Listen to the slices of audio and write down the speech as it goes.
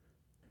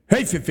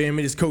Hey Fit Fam,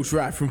 it is Coach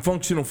Rye from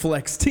Functional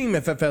Flex, Team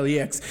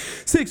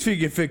FFLEX, Six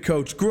Figure Fit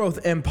Coach,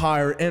 Growth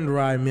Empire, and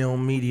Rye Mill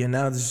Media.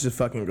 Now this just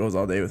fucking goes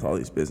all day with all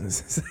these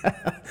businesses.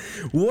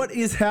 What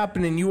is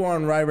happening? You are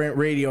on Rye Rant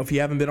Radio. If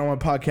you haven't been on my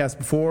podcast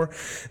before,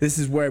 this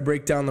is where I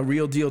break down the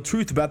real deal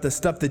truth about the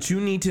stuff that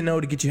you need to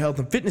know to get your health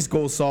and fitness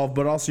goals solved,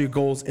 but also your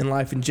goals in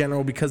life in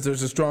general, because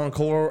there's a strong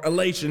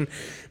correlation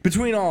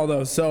between all of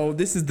those. So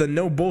this is the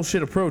no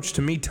bullshit approach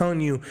to me telling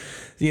you,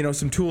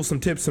 some tools, some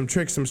tips, some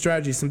tricks, some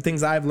strategies, some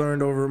things I've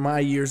learned over my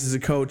years as a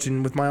coach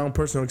and with my own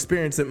personal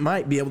experience that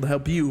might be able to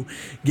help you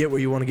get where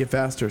you want to get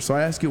faster. So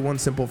I ask you one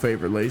simple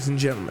favor, ladies and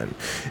gentlemen.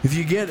 If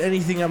you get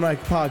anything on my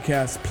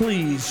podcast,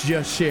 please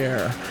just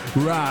share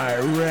Rye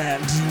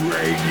Rant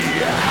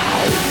Radio.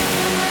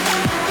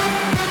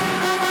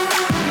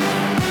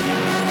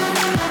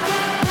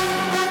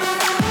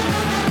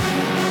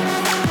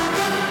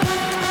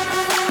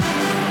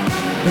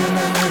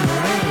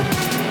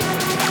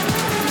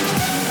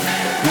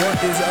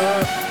 What is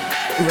up?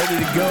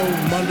 Ready to go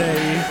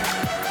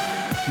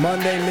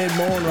Monday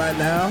mid-morning right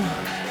now.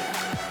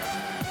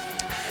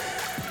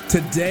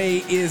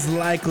 Today is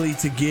likely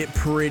to get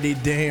pretty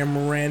damn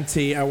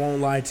ranty. I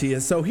won't lie to you.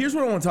 So here's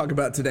what I want to talk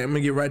about today. I'm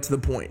going to get right to the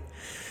point.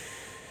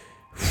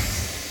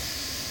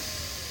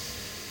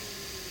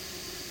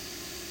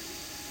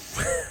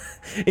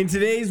 In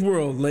today's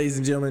world, ladies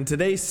and gentlemen,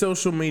 today's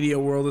social media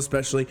world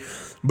especially,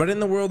 but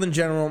in the world in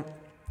general,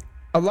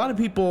 a lot of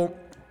people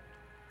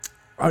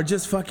are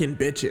just fucking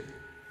bitching.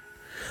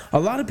 A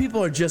lot of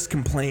people are just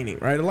complaining,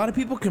 right? A lot of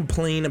people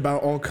complain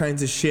about all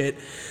kinds of shit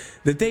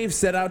that they've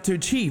set out to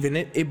achieve, and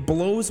it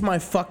blows my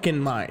fucking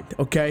mind,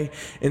 okay?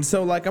 And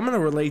so, I'm going to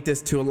relate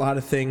this to a lot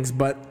of things,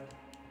 but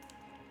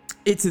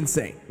it's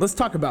insane. Let's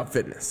talk about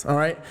fitness, all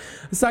right?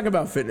 Let's talk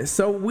about fitness.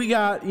 So we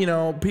got,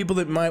 people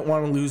that might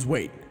want to lose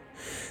weight.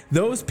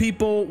 Those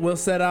people will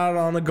set out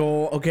on a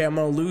goal, okay, I'm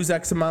going to lose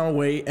X amount of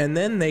weight, and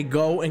then they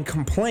go and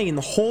complain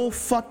the whole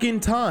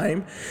fucking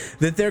time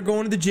that they're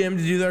going to the gym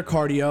to do their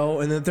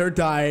cardio, and that they're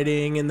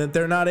dieting, and that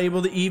they're not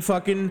able to eat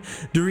fucking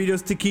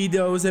Doritos,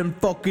 taquitos, and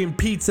fucking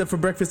pizza for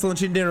breakfast,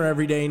 lunch, and dinner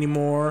every day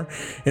anymore,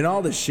 and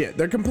all this shit.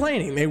 They're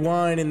complaining. They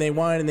whine, and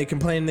they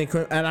complain,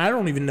 and I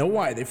don't even know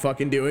why they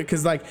fucking do it,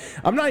 because,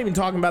 I'm not even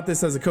talking about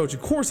this as a coach.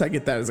 Of course I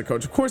get that as a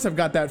coach. Of course I've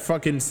got that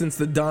fucking since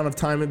the dawn of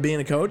time of being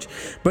a coach,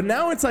 but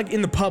now it's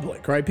in the public.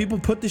 Right? People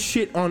put this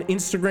shit on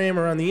Instagram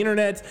or on the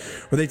internet,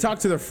 or they talk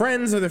to their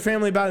friends or their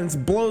family about it, and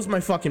it blows my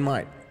fucking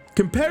mind.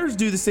 Competitors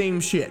do the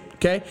same shit,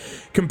 okay?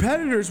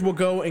 Competitors will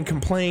go and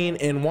complain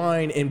and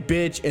whine and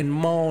bitch and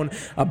moan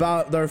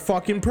about their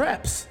fucking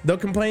preps. They'll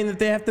complain that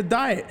they have to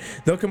diet.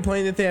 They'll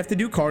complain that they have to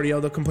do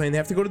cardio. They'll complain they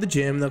have to go to the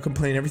gym. They'll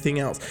complain everything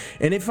else.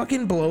 And it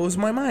fucking blows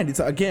my mind.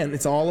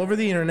 It's all over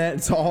the internet.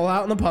 It's all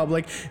out in the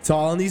public. It's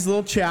all in these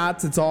little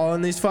chats. It's all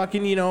in these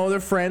fucking, their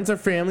friends, their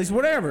families,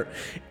 whatever.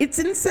 It's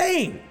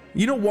insane.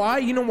 You know why?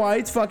 You know why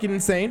it's fucking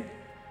insane?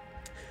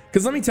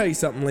 Because let me tell you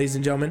something, ladies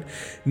and gentlemen.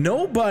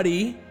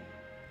 Nobody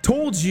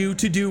told you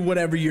to do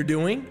whatever you're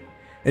doing,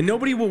 and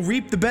nobody will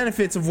reap the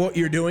benefits of what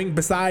you're doing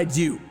besides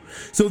you.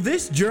 So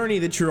this journey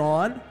that you're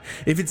on,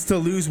 if it's to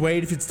lose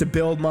weight, if it's to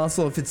build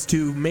muscle, if it's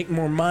to make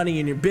more money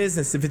in your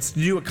business, if it's to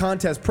do a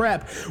contest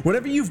prep,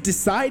 whatever you've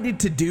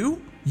decided to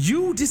do,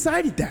 you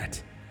decided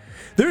that.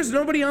 There's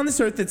nobody on this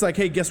earth that's like,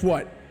 hey, guess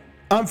what?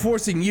 I'm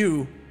forcing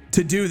you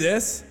to do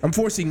this. I'm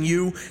forcing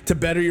you to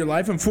better your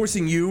life. I'm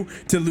forcing you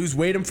to lose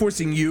weight. I'm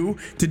forcing you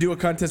to do a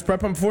contest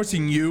prep. I'm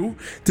forcing you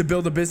to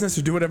build a business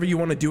or do whatever you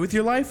want to do with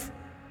your life.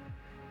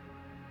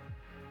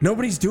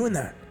 Nobody's doing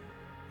that.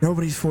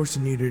 Nobody's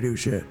forcing you to do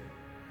shit.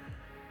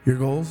 Your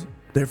goals,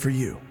 they're for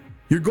you.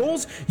 Your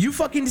goals, you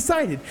fucking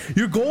decided.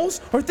 Your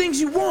goals are things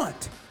you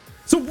want.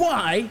 So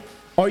why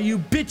are you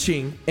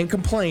bitching and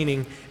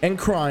complaining and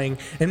crying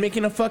and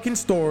making a fucking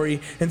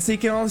story and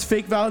seeking all this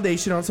fake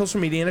validation on social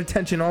media and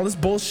attention, all this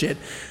bullshit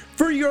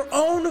for your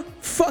own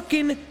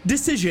fucking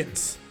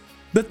decisions?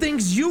 The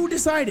things you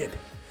decided.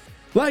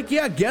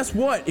 Guess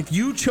what? If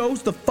you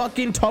chose the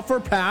fucking tougher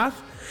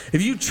path,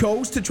 if you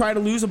chose to try to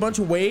lose a bunch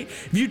of weight,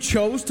 if you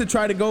chose to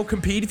try to go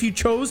compete, if you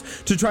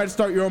chose to try to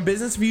start your own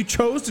business, if you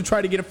chose to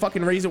try to get a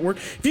fucking raise at work,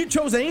 if you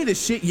chose any of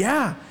this shit,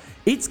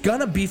 it's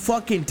gonna be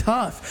fucking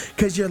tough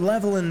because you're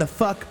leveling the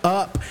fuck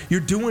up. You're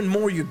doing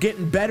more, you're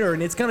getting better,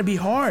 and it's gonna be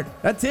hard.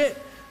 That's it.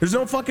 There's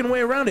no fucking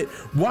way around it.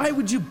 Why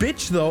would you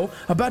bitch, though,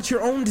 about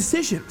your own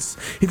decisions?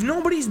 If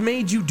nobody's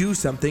made you do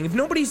something, if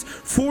nobody's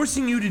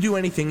forcing you to do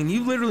anything, and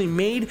you literally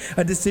made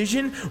a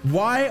decision,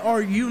 why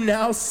are you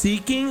now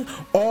seeking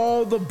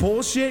all the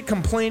bullshit,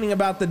 complaining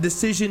about the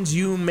decisions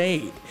you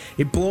made?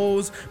 It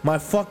blows my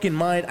fucking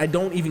mind. I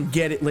don't even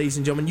get it, ladies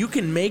and gentlemen. You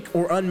can make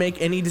or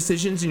unmake any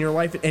decisions in your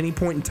life at any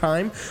point in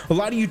time. A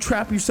lot of you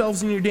trap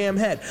yourselves in your damn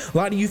head. A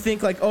lot of you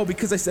think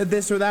because I said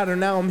this or that, or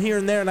now I'm here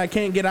and there and I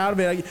can't get out of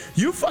it.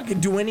 You fucking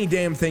do any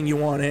damn thing you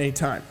want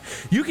anytime.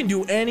 You can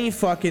do any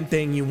fucking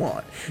thing you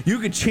want. You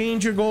could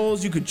change your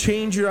goals. You could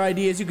change your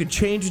ideas. You could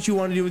change what you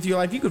want to do with your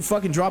life. You could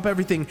fucking drop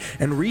everything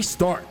and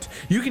restart.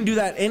 You can do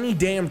that any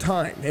damn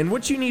time. And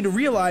what you need to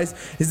realize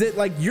is that,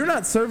 like, you're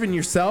not serving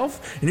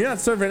yourself and you're not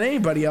serving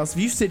anybody else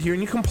if you sit here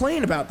and you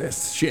complain about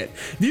this shit.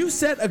 If you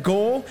set a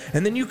goal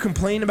and then you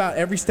complain about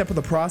every step of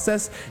the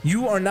process,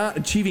 you are not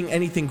achieving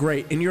anything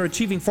great, and you're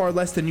achieving far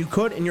less than you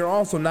could, and you're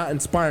also not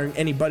inspiring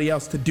anybody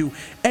else to do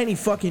any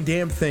fucking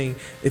damn thing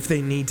if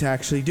they need to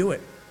actually do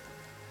it.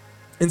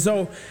 And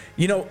so,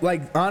 you know,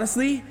 like,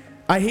 honestly,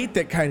 I hate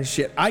that kind of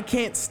shit. I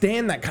can't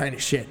stand that kind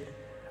of shit.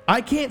 I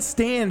can't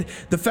stand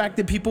the fact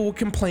that people will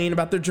complain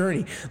about their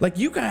journey. Like,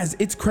 you guys,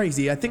 it's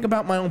crazy. I think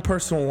about my own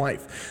personal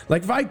life.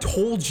 Like, if I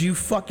told you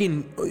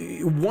fucking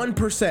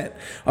 1%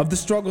 of the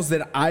struggles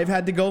that I've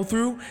had to go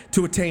through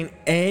to attain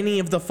any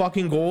of the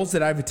fucking goals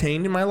that I've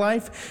attained in my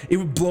life, it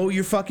would blow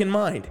your fucking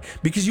mind,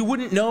 because you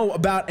wouldn't know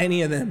about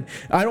any of them.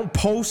 I don't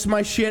post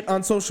my shit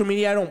on social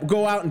media. I don't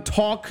go out and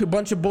talk a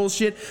bunch of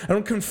bullshit. I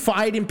don't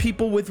confide in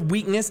people with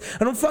weakness.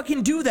 I don't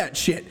fucking do that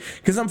shit,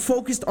 because I'm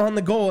focused on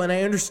the goal, and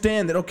I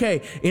understand that,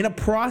 okay, in a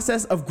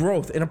process of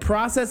growth, in a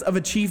process of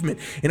achievement,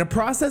 in a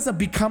process of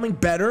becoming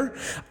better,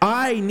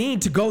 I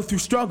need to go through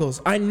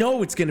struggles. I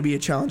know it's going to be a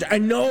challenge. I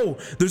know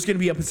there's going to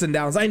be ups and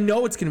downs. I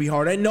know it's going to be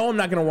hard. I know I'm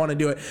not going to want to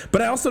do it,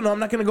 but I also know I'm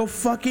not going to go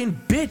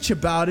fucking bitch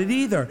about it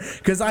either,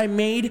 because I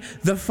made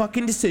the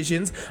fucking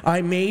decisions.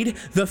 I made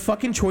the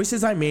fucking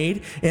choices I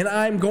made, and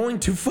I'm going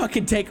to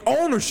fucking take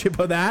ownership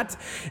of that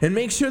and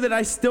make sure that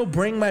I still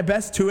bring my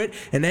best to it,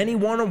 and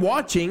anyone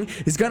watching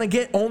is going to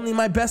get only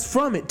my best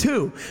from it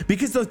too,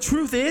 because the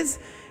truth is,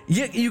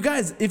 you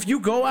guys, if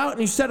you go out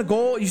and you set a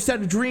goal, you set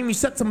a dream, you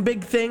set some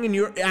big thing and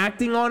you're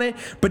acting on it,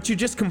 but you're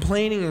just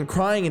complaining and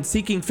crying and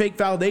seeking fake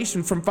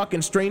validation from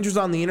fucking strangers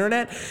on the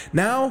internet,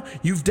 now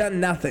you've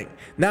done nothing.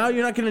 Now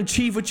you're not going to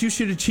achieve what you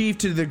should achieve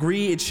to the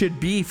degree it should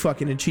be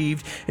fucking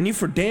achieved, and you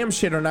for damn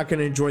shit are not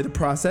going to enjoy the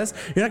process.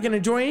 You're not going to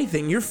enjoy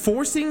anything. You're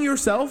forcing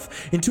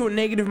yourself into a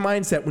negative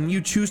mindset when you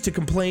choose to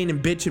complain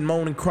and bitch and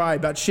moan and cry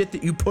about shit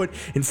that you put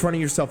in front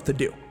of yourself to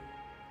do.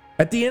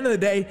 At the end of the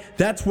day,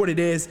 that's what it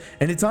is,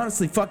 and it's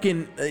honestly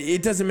fucking,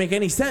 it doesn't make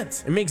any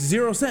sense. It makes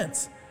zero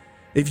sense.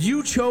 If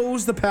you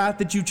chose the path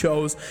that you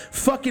chose,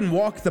 fucking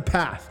walk the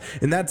path,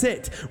 and that's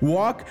it.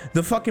 Walk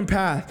the fucking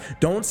path.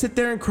 Don't sit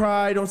there and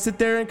cry. Don't sit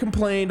there and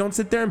complain. Don't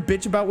sit there and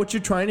bitch about what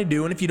you're trying to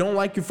do, and if you don't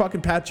like your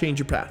fucking path, change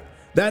your path.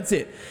 That's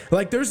it.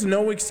 Like, there's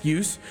no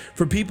excuse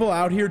for people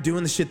out here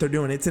doing the shit they're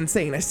doing. It's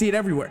insane. I see it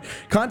everywhere.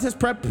 Contest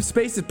prep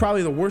space is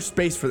probably the worst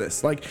space for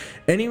this. Like,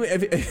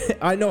 anyway,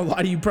 I know a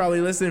lot of you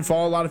probably listen and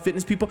follow a lot of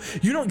fitness people.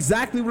 You know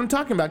exactly what I'm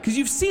talking about, because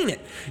you've seen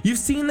it. You've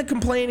seen the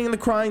complaining and the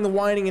crying, the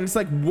whining, and it's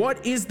like,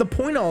 what is the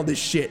point of all this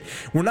shit?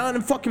 We're not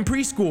in fucking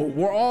preschool.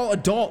 We're all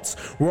adults.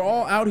 We're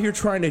all out here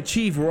trying to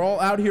achieve. We're all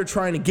out here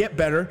trying to get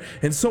better.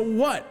 And so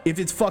what if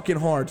it's fucking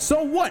hard?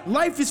 So what?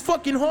 Life is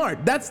fucking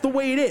hard. That's the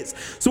way it is.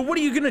 So what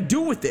are you gonna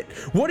do with it?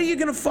 What are you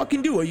gonna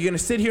fucking do? Are you gonna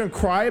sit here and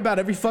cry about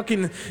every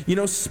fucking,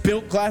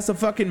 spilt glass of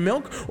fucking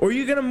milk? Or are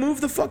you gonna move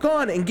the fuck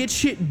on and get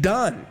shit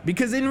done?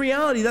 Because in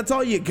reality, that's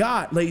all you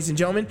got, ladies and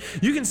gentlemen.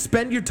 You can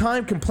spend your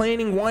time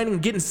complaining, whining,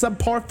 and getting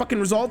subpar fucking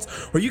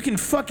results, or you can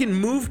fucking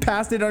move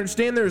past it,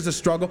 understand there is a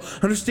struggle,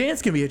 understand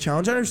it's gonna be a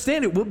challenge,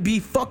 understand it will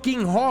be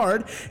fucking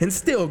hard, and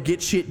still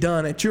get shit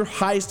done at your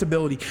highest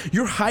ability,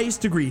 your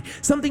highest degree.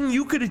 Something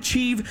you could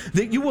achieve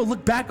that you will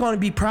look back on and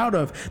be proud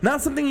of.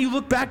 Not something you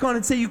look back on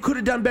and say you could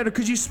have done better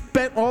because you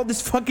spent all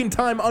this fucking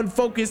time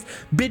unfocused,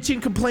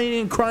 bitching,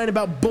 complaining, and crying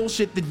about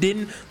bullshit that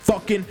didn't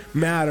fucking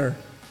matter.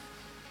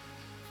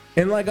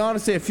 And like,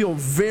 honestly, I feel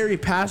very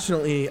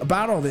passionately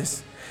about all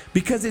this,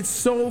 because it's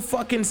so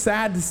fucking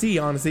sad to see,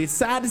 honestly. It's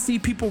sad to see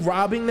people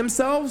robbing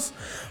themselves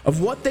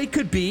of what they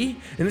could be,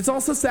 and it's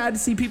also sad to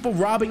see people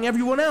robbing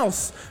everyone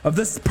else of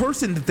this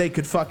person that they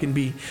could fucking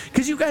be.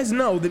 Because you guys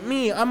know that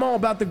I'm all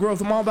about the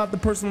growth, I'm all about the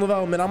personal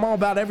development, I'm all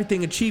about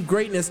everything, achieve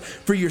greatness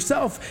for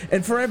yourself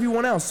and for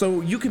everyone else. So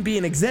you can be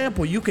an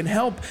example, you can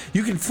help,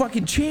 you can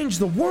fucking change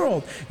the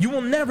world. You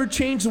will never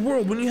change the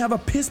world when you have a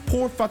piss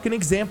poor fucking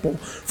example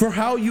for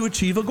how you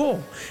achieve a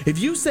goal. If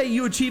you say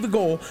you achieve a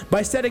goal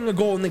by setting a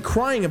goal and then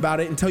crying about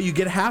it until you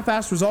get a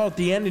half-assed result at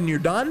the end and you're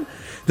done,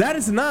 that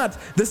is not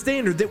the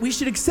standard that we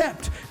should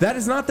accept. That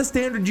is not the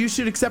standard you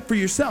should accept for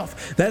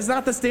yourself. That is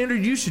not the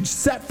standard you should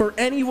set for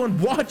anyone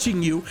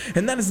watching you,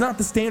 and that is not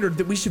the standard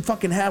that we should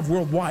fucking have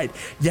worldwide.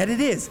 Yet it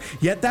is.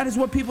 Yet that is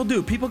what people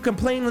do. People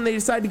complain when they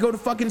decide to go to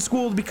fucking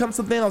school to become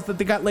something else, that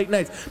they got late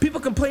nights. People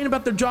complain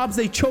about their jobs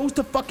they chose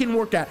to fucking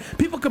work at.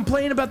 People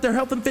complain about their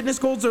health and fitness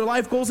goals, their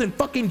life goals in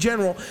fucking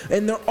general,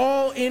 and they're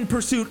all in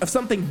pursuit of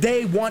something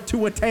they want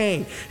to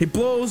attain. It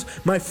blows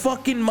my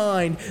fucking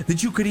mind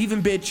that you could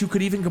even bitch, you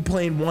could even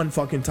complain one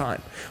fucking time.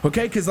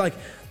 Okay? Because, like,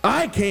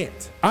 I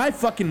can't. I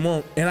fucking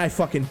won't, and I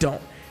fucking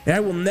don't. And I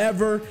will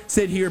never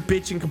sit here,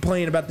 bitch, and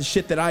complain about the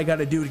shit that I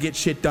gotta do to get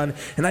shit done.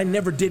 And I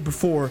never did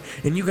before.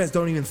 And you guys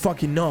don't even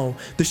fucking know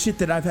the shit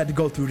that I've had to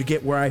go through to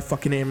get where I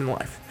fucking am in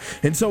life.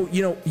 And so,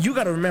 you know, you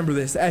gotta remember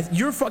this. As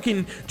your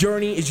fucking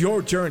journey is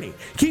your journey.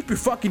 Keep your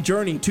fucking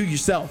journey to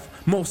yourself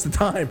most of the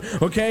time,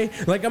 okay?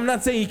 Like, I'm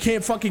not saying you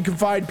can't fucking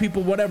confide in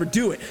people, whatever,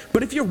 do it.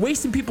 But if you're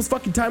wasting people's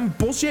fucking time with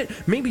bullshit,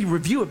 maybe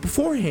review it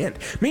beforehand.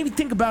 Maybe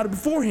think about it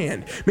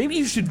beforehand. Maybe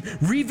you should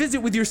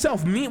revisit with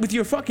yourself, meet with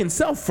your fucking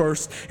self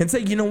first, and say,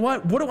 you know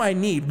what do I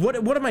need? What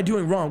am I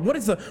doing wrong? What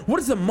is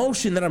the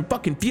emotion that I'm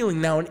fucking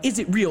feeling now, and is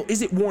it real?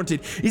 Is it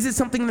warranted? Is it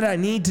something that I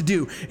need to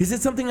do? Is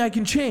it something I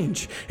can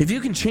change? If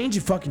you can change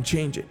it, fucking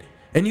change it.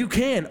 And you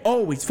can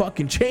always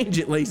fucking change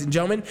it, ladies and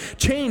gentlemen.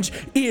 Change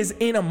is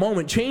in a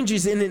moment. Change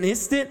is in an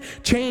instant.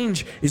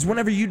 Change is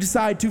whenever you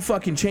decide to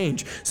fucking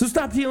change. So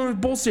stop dealing with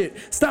bullshit.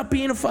 Stop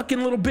being a fucking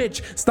little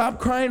bitch. Stop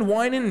crying,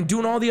 whining, and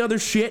doing all the other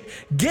shit.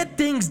 Get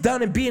things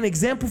done and be an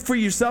example for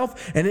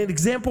yourself and an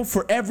example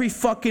for every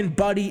fucking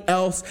buddy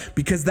else,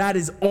 because that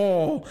is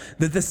all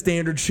that the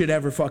standard should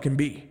ever fucking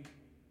be.